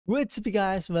What's up, you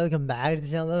guys? Welcome back to the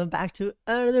channel. Welcome back to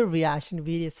another reaction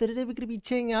video. So today we're going to be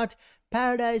checking out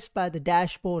Paradise by the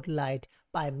Dashboard Light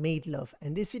by Loaf.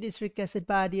 And this video is requested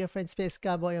by our dear friend Space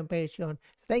Cowboy on Patreon. So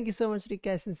thank you so much for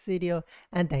requesting this video,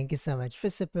 and thank you so much for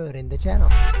supporting the channel.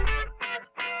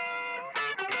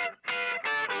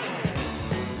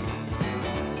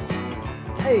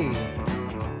 Hey!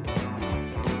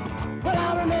 Well,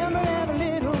 I remember every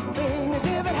little thing as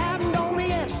if it happened only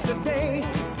yesterday.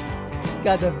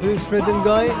 Got the boost rhythm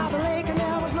going. By the lake and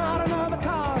there was not another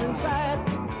car inside.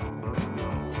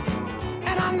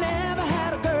 And I never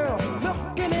had a girl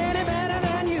looking any better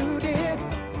than you did.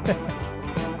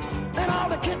 And all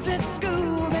the kids at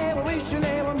school, they were wishing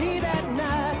they were me that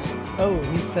night. Oh,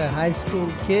 he's a high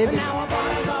school kid. And now our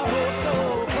bodies are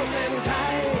so close and tight.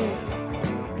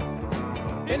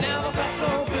 It never felt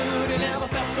so good, it never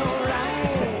felt so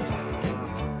right.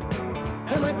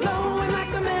 And we're glowing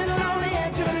like the metal on the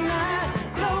edge of the night.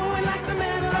 Glowing like the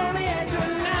metal on the edge of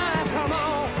the night. Come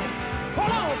on,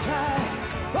 hold on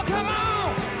tight. Well, come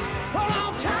on, hold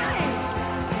on tight.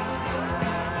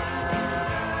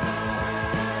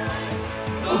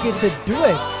 Okay, so do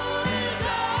it.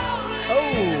 Oh.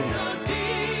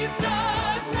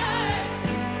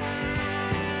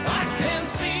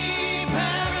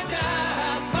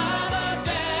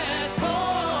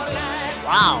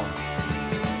 Wow.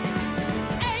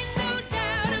 Ain't no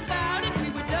doubt about it, we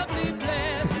were doubly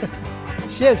blessed.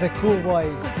 She has a cool voice.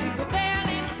 We were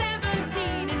barely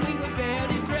 17 and we were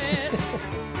barely dressed.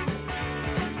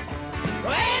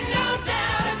 Ain't no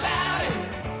doubt about it.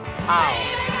 Wow.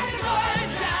 Baby, got to go and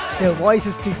shout it. Their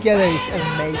voices together is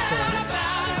amazing.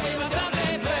 We were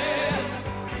doubly blessed.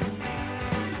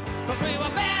 'Cause we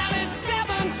were barely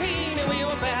 17 and we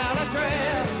were barely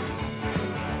dressed.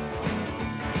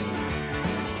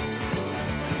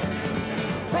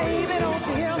 Baby, don't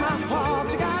you hear my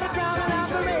heart? You gotta drown it out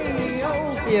the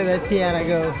radio. Hear that piano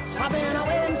go. I've been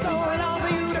waiting so long for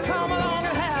you to come along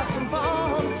and have some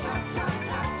fun.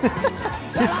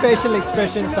 His facial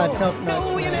expressions are top No, notch,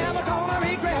 you're man. never gonna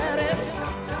regret it.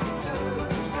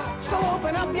 So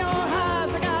open up your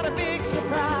eyes, I got a big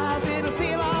surprise. It'll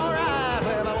feel alright.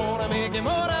 Well, I wanna make your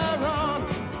motor run.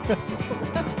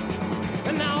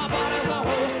 And now our bodies are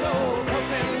so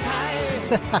close and tight.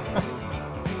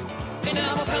 It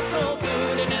never felt so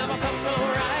good, it never felt so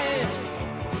right.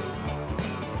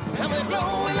 And we're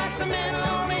glowing like the metal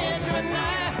on the edge of a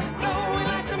knife. Glowing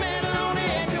like the metal on the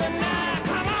edge of a knife.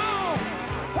 Come on,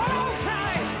 hold on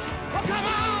tight. Oh, come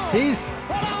on, He's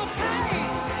hold on tight.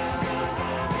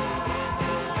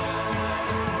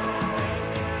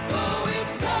 Oh,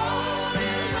 it's cold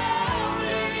and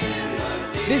lonely in the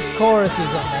deep. this chorus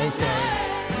is amazing.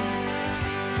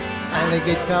 And the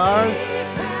guitars.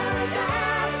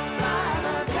 Paradise by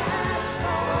the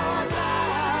dashboard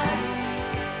light.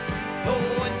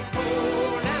 Oh, it's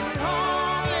cold and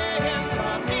lonely in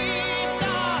the deep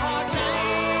dark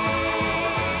night.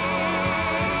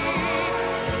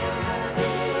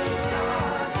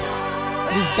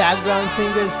 These background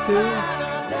singers too.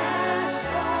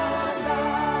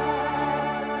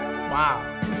 Wow.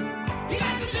 You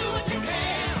got to do what you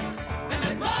can, and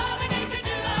let Mother Nature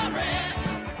do the rest.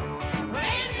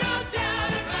 Ain't no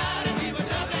doubt about it, we were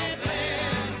doubly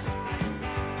blessed.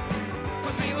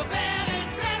 'Cause we were barely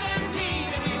 17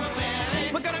 and we were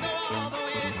barely. We're gonna go all the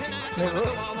way tonight. We're gonna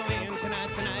go all the way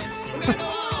tonight. We're gonna go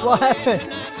all What the way happened?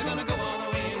 tonight. We're gonna go all the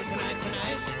way tonight.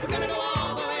 We're gonna go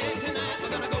all the way tonight.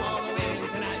 We're gonna go all the way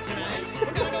tonight.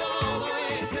 We're gonna go all the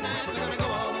way tonight. We're gonna go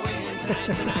all the way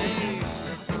tonight.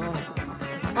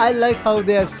 I like how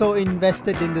they are so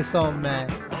invested in the song,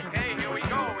 man. Okay, here we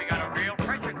go. We got a real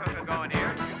pressure cooker going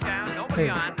here. Two down, nobody Hey.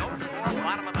 on, no score,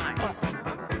 bottom of the ninth.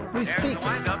 Who's There's the speaking?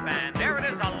 windup, and there it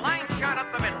is, a line shot up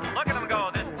the middle. Look at him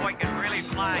go. This boy can really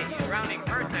fly. He's rounding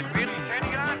first and really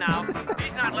turning it on now.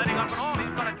 He's not letting up at all. He's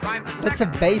going to drive to That's a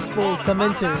second. baseball Ball is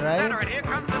commentary, bottom down center, right? and here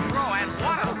comes the throw, and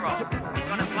what a throw. He's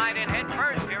going to slide in head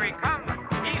first. Here he comes.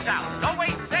 He's out. No,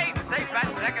 wait, safe at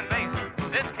second base.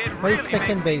 This kid What is really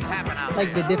second makes base? things happen out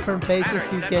Like the there. different bases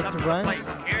you Batter get steps to up the run? plate.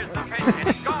 Here's the pitch, and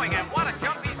he's going, and what a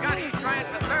jump he's got. He's trying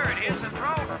for third. Here's the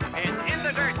throw. It's in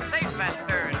the dirt. Safe at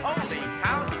third. Holy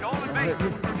cow, stolen base.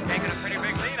 Taking a pretty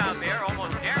big lead out there,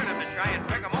 almost daring him to try and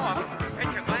pick him off.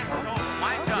 Pitcher glances over,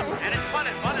 winds up, and it's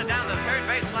bunted down the third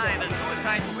base line. The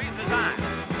suicide squeeze is on.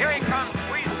 Here he comes.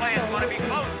 Squeeze play is going to be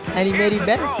close. And he made Here's it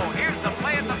the better. throw. Here's the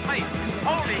play at the plate.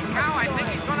 Holy cow, I think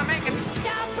he's going to make it.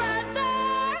 Stop right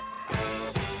there.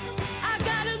 I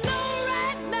gotta know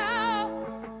right now.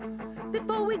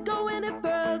 Before we go any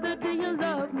further, do you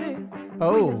love me?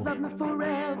 Oh. Will you love me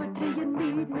forever? Do you need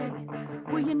need me?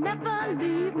 Will you never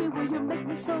leave me? Will you make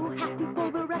me so happy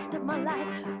for the rest of my life?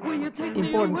 Will you take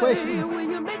Important me away? questions. Will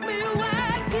you make me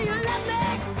away? Do you love me?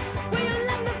 Will you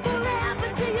love me forever?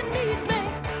 Do you need me?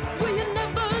 Will you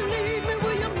never leave me?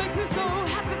 Will you make me so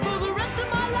happy for the rest of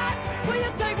my life? Will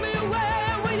you take me away?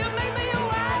 Will you make me your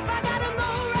wife? I gotta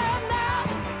know right now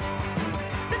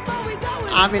before we go.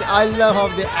 I mean, I love how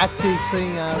the actors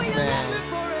sing out, Will you man. love me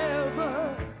forever?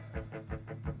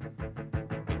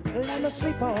 Let me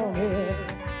sleep on it.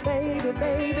 Baby,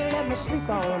 baby, let me sleep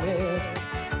on it.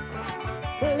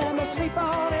 Let me sleep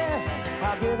on it.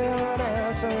 I'll give you an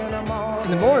answer in the morning.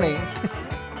 In the morning?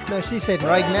 No, she said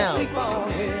right Let me now. sleep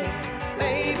on it.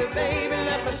 Baby, baby,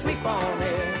 let me sleep on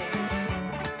it.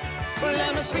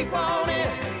 Let me sleep on it.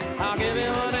 I'll give you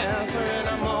an answer in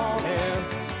the morning.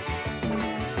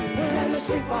 Let me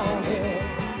sleep on it.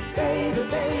 Baby,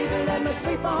 baby, let me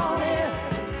sleep on it.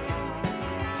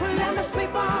 Let me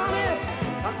sleep on it.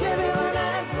 I'll give you an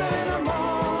answer in the morning.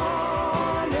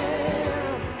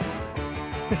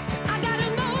 I gotta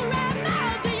know right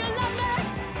now, do you love me?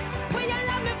 Will you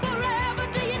love me forever?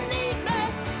 Do you need me?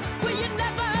 Will you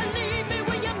never leave me?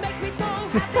 Will you make me so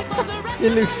happy for the rest He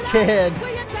of looks my life? scared. Will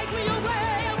you take me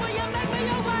away? Will you make me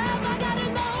your wife? I gotta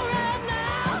know right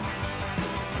now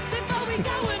before we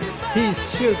go any further. He's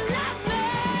shook. Do you love me?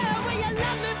 Will you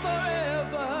love me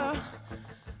forever?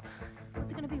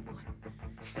 What's it gonna be, boy?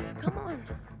 Come on.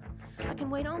 I can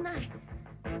wait all night.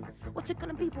 What's it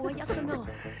gonna be, boy? Yes or no?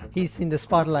 He's in the What's it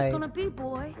spotlight. gonna be,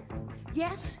 boy?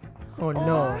 Yes? Oh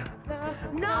no.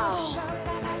 No!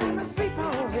 Let me sleep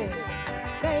on it.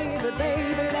 Baby,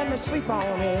 baby, let me sleep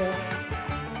on it.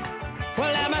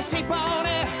 Well, let me sleep on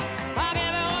it. I'll give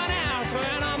you an answer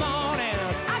in the morning.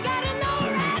 I gotta know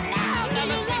right now. Do Let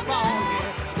me you sleep love on me? it.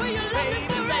 Will you love me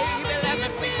Baby, forever? baby, Do let you me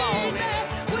sleep need on me? it.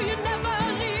 Will you never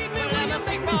leave me? Let Will me you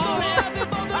sleep make me so on it. happy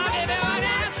for the I'll rest give of you my an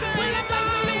life? answer Will in you the take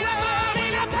me morning.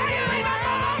 away? I'll tell you in the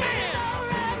morning.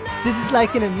 Right now. This is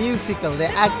like in a musical. They're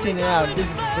Before we acting it go out. any This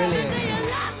is further, brilliant. Do you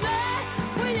love me?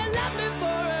 Will you love me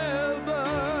forever?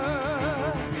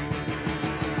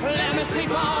 Let me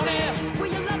sleep on it.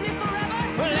 Will you love me forever?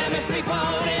 Let me sleep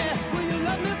on it. Will you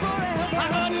love me forever? I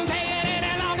couldn't take it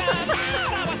any longer.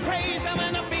 Lord, I was crazy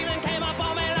when the feeling came up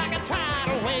on me like a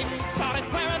tidal wave. Started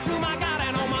swearing to my God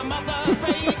and on my mother's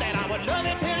grave that I would love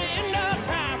you till the end of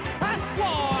time. I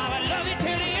swore I would love you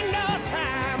till the end of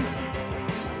time.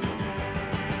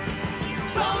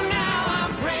 So now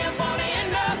I'm praying for the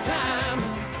end of time.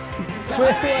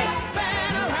 Wait, Hurry what? up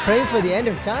and around. Praying for the end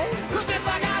of time? 'Cause if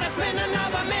I gotta spend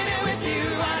another minute with you,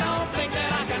 I don't think that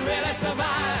I can really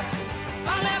survive.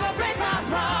 I'll never break my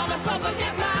promise or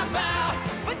forget my vow.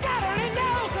 But God only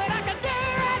knows what I can do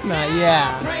right Nah, now. yeah.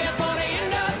 Praying for the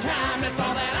end of time, that's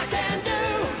all that I can do.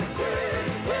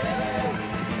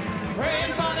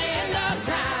 Praying for the end of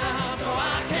time so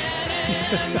I can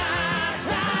end my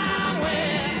time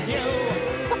with you.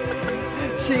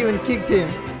 She even kicked him.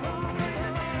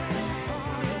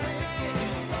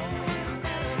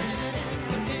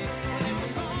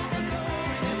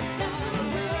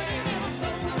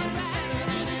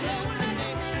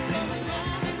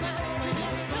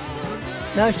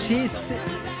 Now she's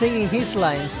singing his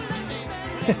lines.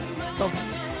 Stop.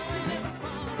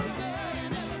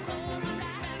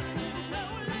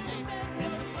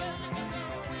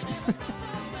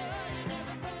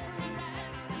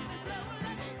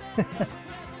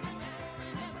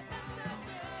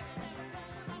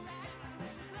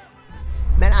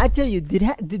 Man, I tell you,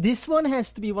 this one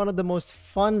has to be one of the most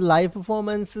fun live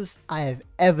performances I have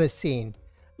ever seen.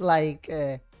 Like,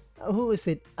 who was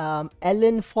it?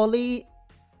 Ellen Foley,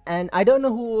 and I don't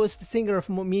know who was the singer of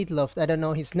Meatloaf. I don't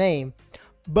know his name,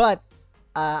 but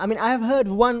I mean, I've heard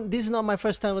one. This is not my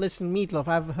first time listening to Meatloaf.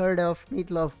 I've heard of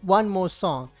Meatloaf one more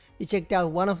song. We checked out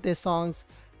one of their songs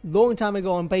long time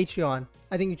ago on Patreon.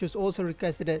 I think it was also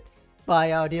requested it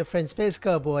by our dear friend Space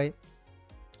Cowboy,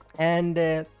 and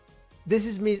this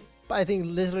is me, I think,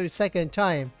 literally second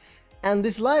time. And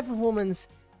this live performance,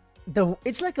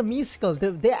 it's like a musical.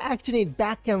 They're acting it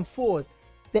back and forth.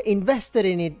 They invested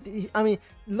in it. I mean,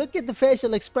 look at the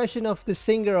facial expression of the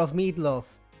singer of Meatloaf.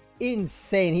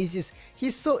 Insane.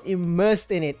 He's so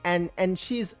immersed in it. And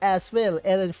she's as well,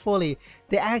 Ellen Foley.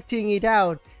 They're acting it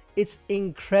out. It's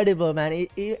incredible, man.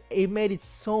 It made it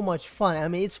so much fun. I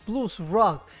mean, it's blues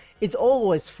rock. It's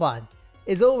always fun.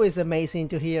 It's always amazing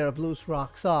to hear a blues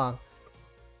rock song.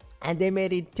 And they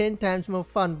made it 10 times more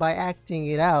fun by acting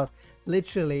it out,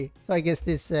 literally. So I guess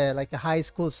this like a high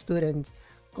school student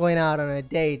going out on a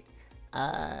date.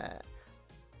 I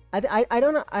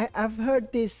don't know. I've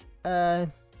heard this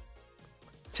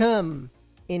term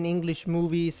in English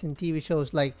movies and TV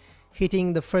shows, like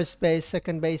hitting the first base,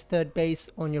 second base, third base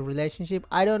on your relationship.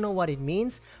 I don't know what it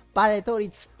means, but I thought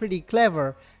it's pretty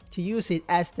clever to use it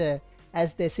as the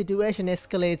situation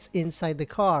escalates inside the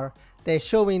car. They're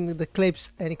showing the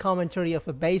clips and commentary of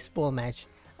a baseball match,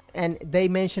 and they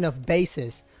mention of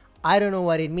bases. I don't know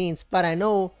what it means, but I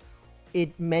know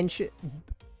it mention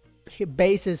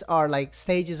bases are like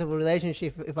stages of a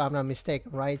relationship, if I'm not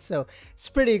mistaken, right? So it's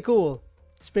pretty cool.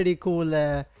 It's pretty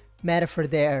cool metaphor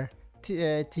there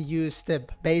to use the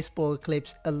baseball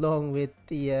clips along with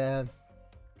the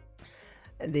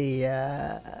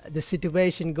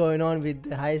situation going on with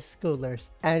the high schoolers.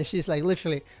 And she's like,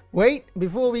 literally, wait,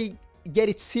 before we get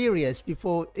it serious,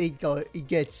 before it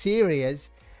gets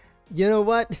serious, you know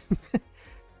what?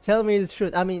 Tell me the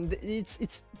truth. I mean,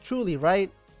 it's truly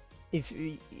right. If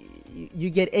you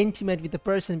get intimate with the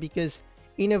person because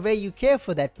in a way you care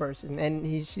for that person, and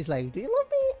she's like, do you love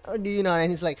me or do you not?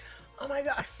 And he's like, oh my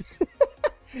god.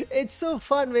 It's so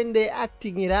fun when they're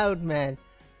acting it out, man.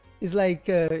 It's like,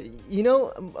 you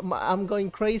know, I'm going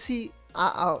crazy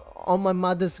on my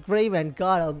mother's grave, and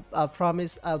God, I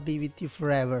promise I'll be with you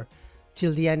forever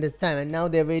till the end of time. And now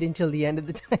they're waiting till the end of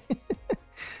the time.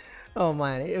 Oh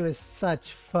man, it was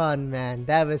such fun, man.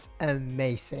 That was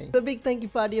amazing. So a big thank you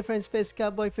for our dear friend Space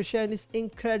Cowboy for sharing this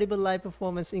incredible live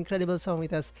performance, incredible song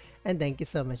with us, and thank you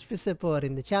so much for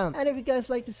supporting the channel. And if you guys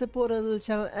like to support our little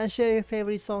channel and share your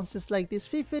favorite songs just like this,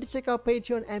 feel free to check out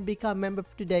Patreon and become a member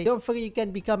for today. Don't forget you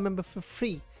can become a member for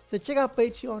free. So check out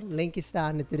Patreon, link is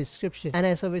down in the description. And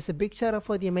as always, a big shout out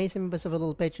for the amazing members of our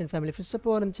little Patreon family for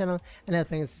supporting the channel and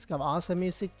helping us discover awesome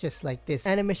music just like this.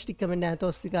 And make sure to comment down to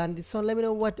this song. Let me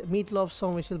know what Meatloaf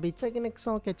song we shall be checking next.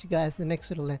 I'll catch you guys in the next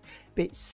little. Peace.